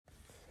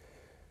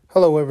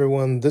Hello,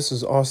 everyone. This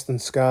is Austin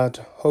Scott,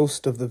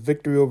 host of the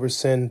Victory Over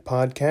Sin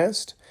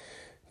podcast.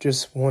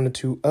 Just wanted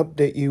to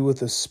update you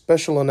with a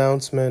special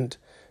announcement.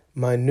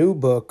 My new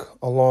book,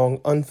 Along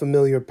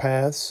Unfamiliar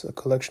Paths, a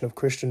collection of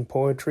Christian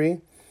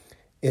poetry,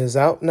 is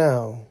out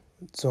now.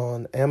 It's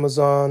on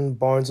Amazon,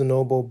 Barnes &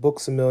 Noble,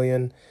 Books A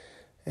Million,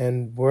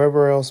 and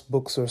wherever else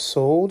books are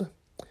sold.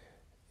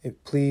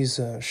 Please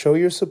show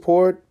your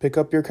support. Pick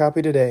up your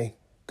copy today.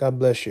 God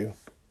bless you.